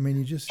quick. Can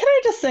I just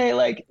say,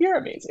 like, you're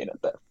amazing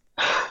at this.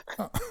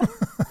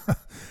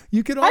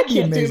 You could all be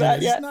amazing. I can't do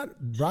that yet. It's not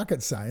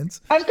rocket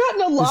science. I've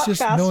gotten a lot faster. It's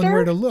just knowing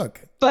where to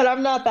look. But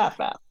I'm not that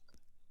fast.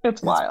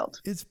 It's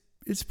wild.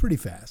 It's pretty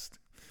fast.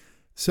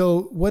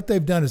 So what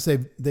they've done is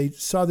they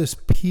saw this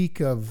peak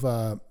of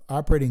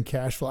operating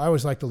cash flow. I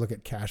always like to look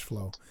at cash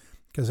flow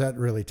because that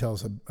really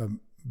tells a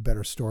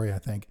better story, I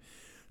think.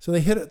 So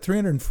they hit at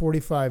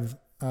 345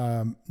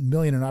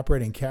 million in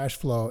operating cash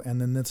flow,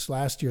 and then this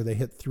last year they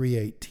hit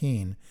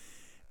 318,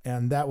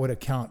 and that would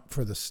account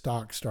for the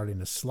stock starting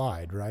to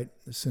slide, right?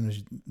 As soon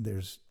as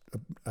there's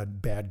a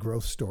bad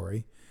growth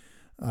story,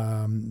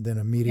 then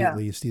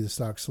immediately you see the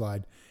stock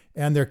slide.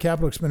 And their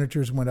capital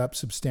expenditures went up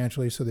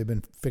substantially, so they've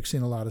been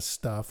fixing a lot of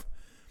stuff,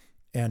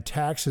 and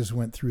taxes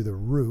went through the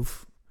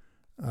roof.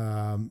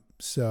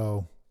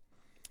 So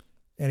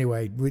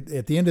anyway,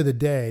 at the end of the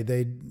day,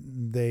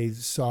 they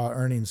saw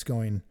earnings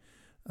going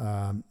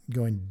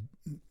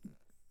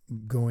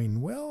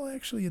well.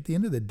 Actually, at the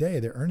end of the day,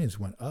 their earnings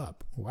went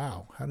up.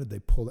 Wow, how did they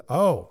pull that?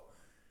 Oh,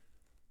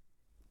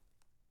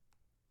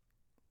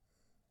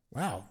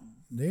 wow.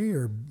 They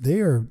are.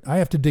 I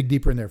have to dig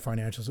deeper in their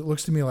financials. It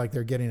looks to me like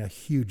they're getting a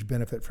huge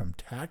benefit from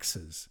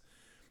taxes.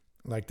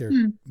 Like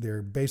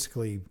they're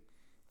basically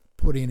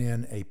putting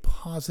in a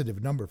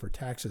positive number for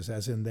taxes,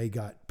 as in they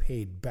got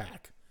paid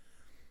back.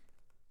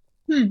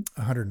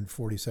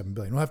 147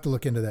 billion. We'll have to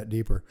look into that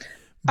deeper.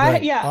 I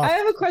But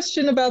have a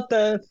question about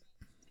the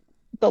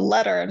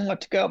letter and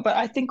what to go, but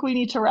I think we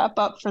need to wrap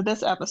up for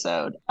this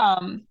episode.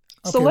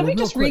 So let me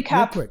just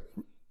recap. Real quick.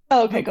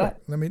 Oh, okay, go ahead.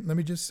 Let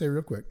me just say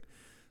real quick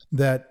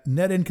that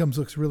net incomes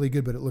looks really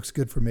good, but it looks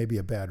good for maybe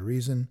a bad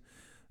reason.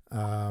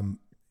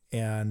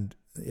 And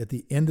at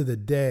the end of the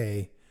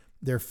day,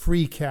 their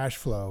free cash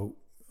flow,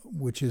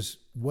 which is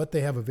what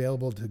they have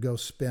available to go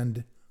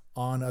spend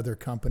on other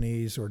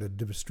companies or to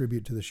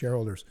distribute to the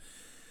shareholders,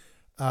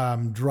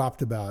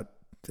 dropped about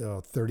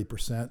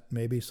 30%,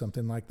 maybe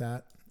something like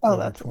that. Oh,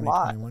 that's a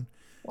lot.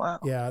 Wow.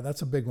 Yeah,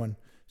 that's a big one.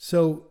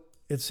 So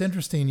it's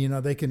interesting,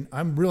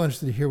 I'm real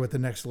interested to hear what the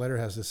next letter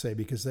has to say,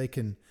 because they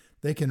can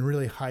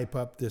really hype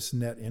up this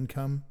net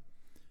income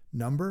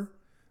number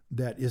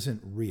that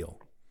isn't real.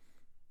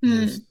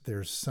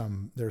 There's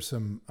some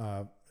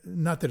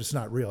not that it's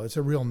not real. It's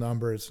a real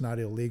number. It's not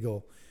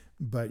illegal,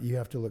 but you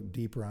have to look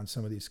deeper on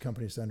some of these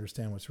companies to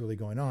understand what's really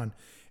going on.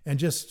 And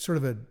just sort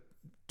of a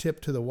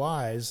tip to the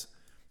wise,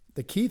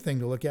 the key thing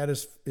to look at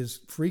is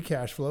free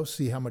cash flow,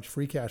 see how much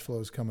free cash flow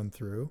is coming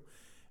through,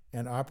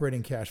 and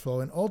operating cash flow,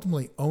 and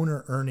ultimately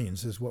owner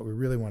earnings is what we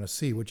really want to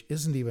see, which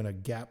isn't even a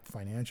GAAP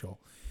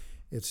financial.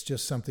 It's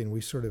just something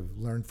we sort of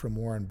learned from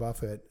Warren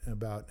Buffett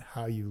about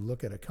how you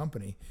look at a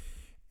company.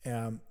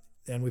 And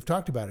we've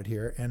talked about it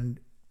here. And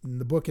in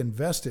the book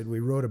Invested, we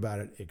wrote about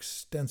it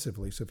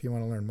extensively. So if you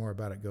want to learn more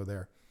about it, go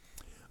there.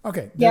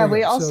 Okay. Yeah,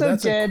 we also so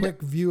that's did a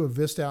quick view of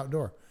Vista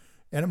Outdoor.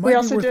 And it might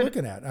be worth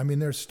looking at. I mean,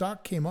 their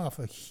stock came off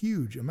a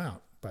huge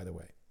amount, by the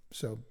way.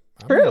 So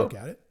I'm going to look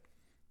at it.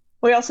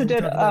 We also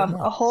did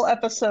a whole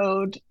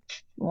episode,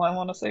 I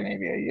want to say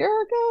maybe a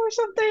year ago or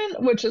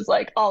something, which is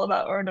like all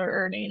about owner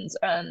earnings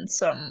and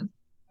some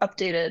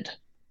updated,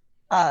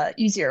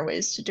 easier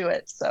ways to do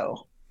it.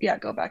 So yeah,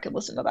 go back and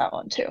listen to that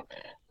one too.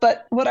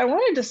 But what I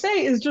wanted to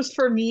say is just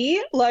for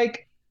me,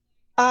 like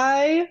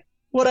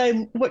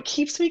what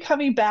keeps me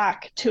coming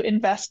back to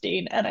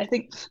investing, and I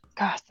think,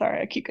 gosh,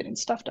 sorry, I keep getting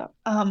stuffed up.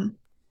 And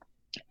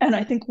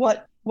I think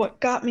what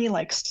got me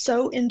like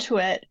so into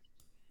it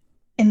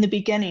in the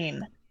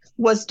beginning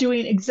was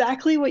doing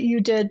exactly what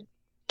you did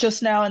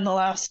just now in the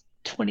last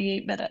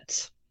 28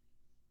 minutes.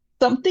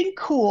 Something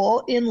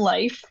cool in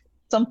life,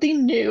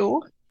 something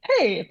new.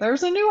 Hey,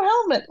 there's a new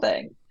helmet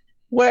thing,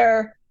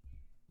 where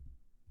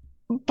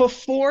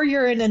before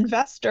you're an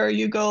investor,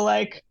 you go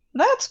like,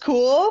 that's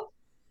cool,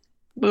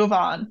 move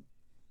on.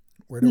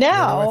 Where do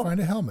I find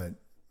a helmet?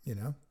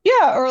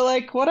 Yeah, or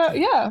like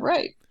yeah,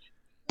 right.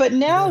 But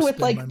now with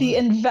like the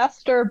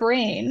investor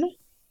brain,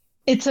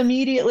 it's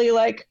immediately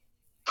like,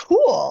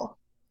 cool.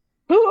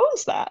 Who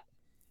owns that?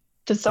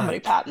 Did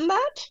somebody patent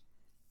that?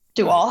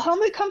 Do all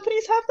helmet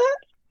companies have that?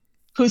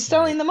 Who's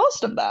selling the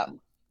most of them?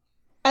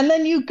 And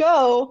then you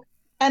go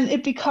and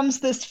it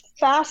becomes this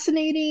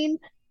fascinating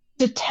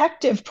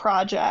detective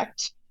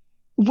project,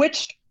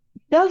 which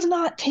does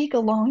not take a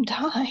long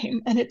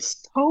time. And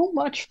it's so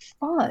much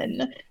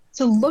fun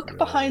to look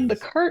behind the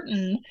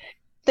curtain,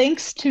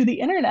 thanks to the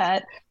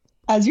internet.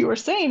 As you were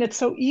saying, it's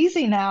so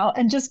easy now,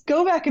 and just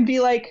go back and be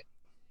like,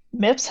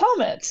 MIPS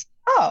helmets.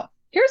 Oh,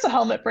 here's a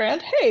helmet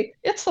brand. Hey,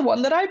 it's the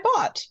one that I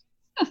bought.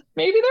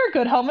 Maybe they're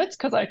good helmets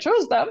because I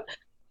chose them.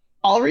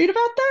 I'll read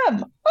about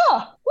them.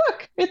 Oh,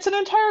 look, it's an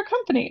entire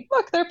company.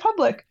 Look, they're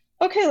public.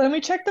 Okay, let me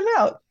check them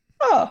out.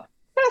 Oh,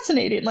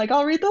 fascinating. Like,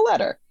 I'll read the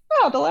letter.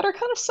 Oh, the letter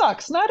kind of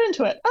sucks. Not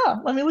into it.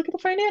 Oh, let me look at the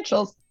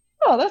financials.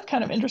 Oh, that's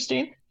kind of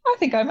interesting. I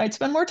think I might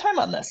spend more time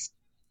on this.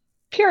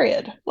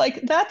 Period.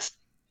 Like, that's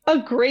a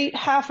great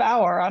half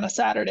hour on a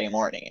Saturday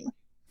morning.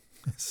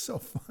 It's so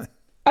fun.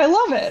 I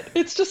love it.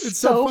 It's just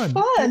so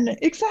fun.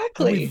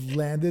 Exactly. And we've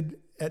landed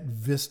at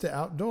Vista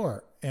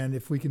Outdoor. And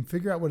if we can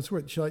figure out what it's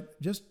worth,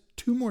 just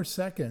 2 more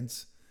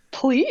seconds.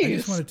 Please. I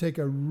just want to take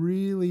a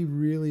really,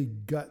 really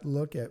gut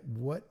look at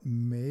what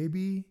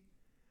maybe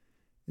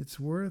it's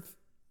worth.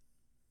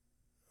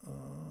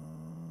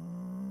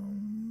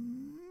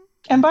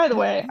 And by the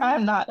way,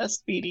 I'm not as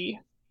speedy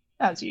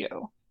as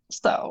you.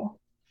 So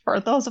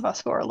for those of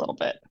us who are a little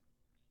bit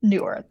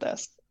newer at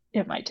this,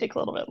 it might take a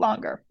little bit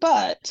longer.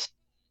 But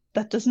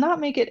that does not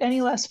make it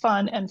any less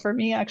fun. And for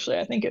me, actually,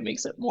 I think it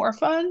makes it more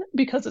fun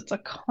because it's a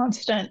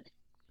constant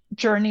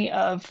journey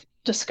of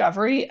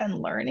discovery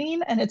and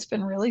learning. And it's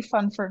been really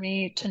fun for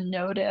me to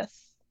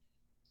notice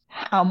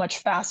how much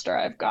faster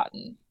I've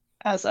gotten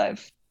as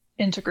I've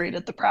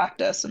integrated the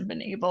practice and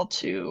been able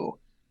to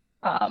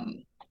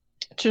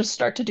just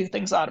start to do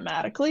things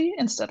automatically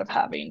instead of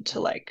having to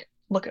like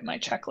look at my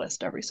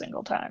checklist every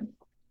single time.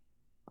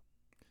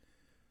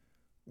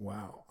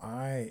 Wow.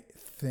 I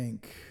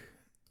think,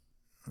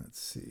 let's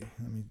see,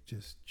 let me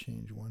just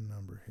change one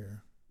number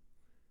here.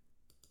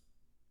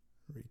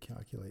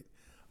 Recalculate.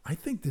 I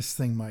think this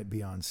thing might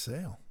be on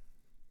sale.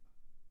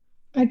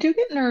 I do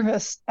get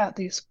nervous at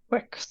these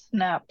quick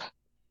snap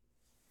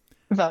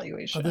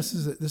valuations.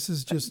 This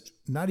is just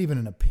not even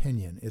an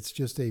opinion. It's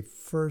just a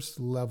first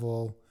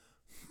level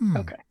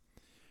okay.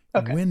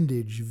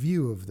 windage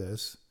view of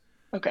this.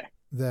 Okay.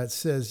 that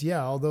says,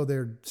 yeah, although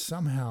they're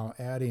somehow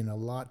adding a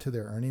lot to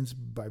their earnings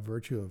by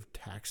virtue of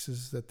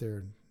taxes that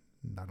they're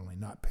not only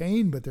not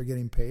paying, but they're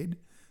getting paid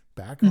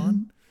back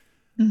on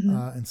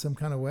in some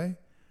kind of way.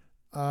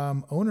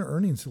 Owner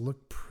earnings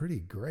look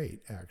pretty great,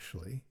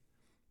 actually.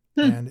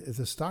 And if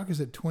the stock is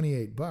at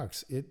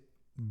 $28, it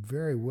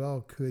very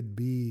well could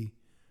be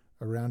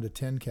around a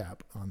 10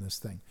 cap on this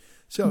thing.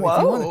 So if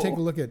you want to take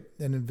a look at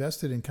and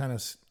invest it in kind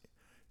of,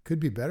 could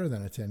be better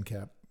than a 10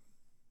 cap.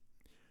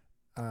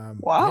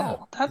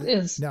 That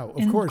is now, of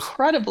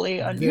incredibly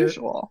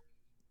unusual.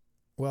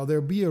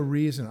 There'll be a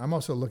reason. I'm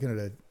also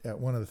looking at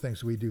one of the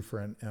things we do for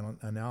an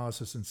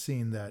analysis and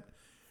seeing that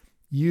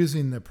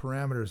using the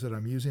parameters that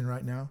I'm using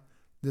right now,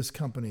 this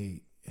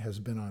company has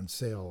been on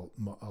sale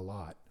a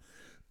lot.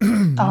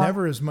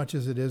 Never as much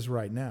as it is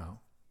right now,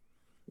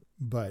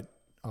 but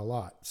a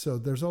lot. So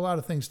there's a lot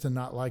of things to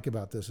not like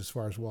about this as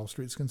far as Wall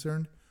Street's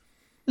concerned.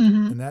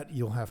 And that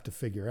you'll have to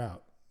figure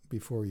out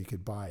before you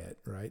could buy it,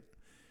 right?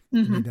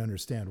 You need to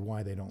understand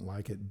why they don't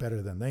like it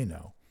better than they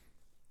know.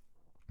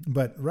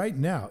 But right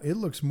now, it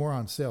looks more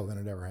on sale than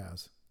it ever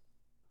has.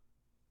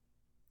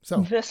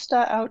 So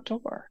Vista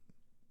Outdoor.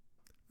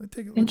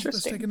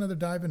 Let's take another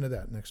dive into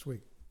that next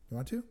week. You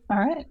want to? All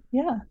right.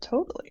 Yeah,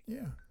 totally.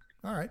 Yeah.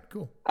 All right,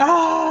 cool.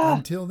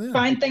 Until then.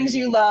 Find things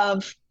you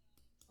love.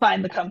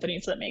 Find the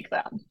companies that make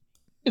them.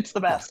 It's the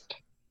best.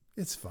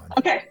 Yeah, it's fun.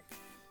 Okay.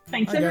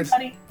 Thanks,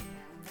 everybody.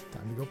 Guys.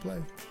 Time to go play.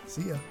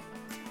 See ya.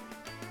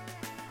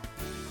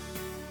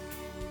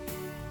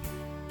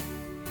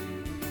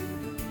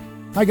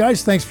 Hi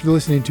guys, thanks for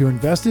listening to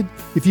Invested.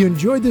 If you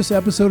enjoyed this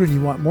episode and you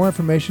want more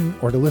information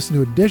or to listen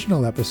to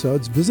additional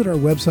episodes, visit our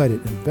website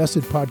at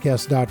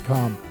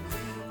investedpodcast.com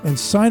and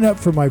sign up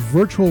for my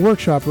virtual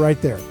workshop right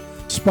there.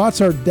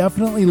 Spots are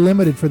definitely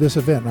limited for this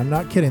event. I'm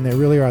not kidding, they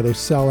really are. They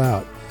sell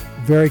out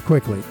very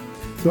quickly.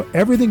 So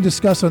everything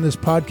discussed on this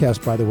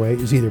podcast, by the way,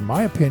 is either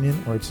my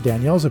opinion or it's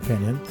Danielle's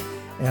opinion.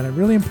 And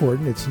really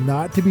important, it's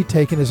not to be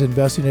taken as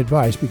investing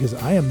advice because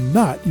I am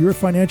not your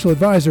financial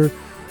advisor,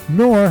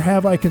 nor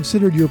have I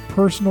considered your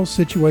personal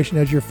situation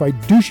as your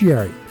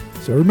fiduciary.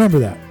 So remember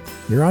that.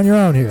 You're on your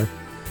own here.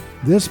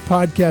 This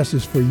podcast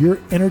is for your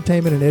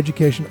entertainment and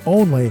education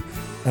only,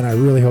 and I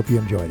really hope you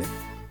enjoyed it.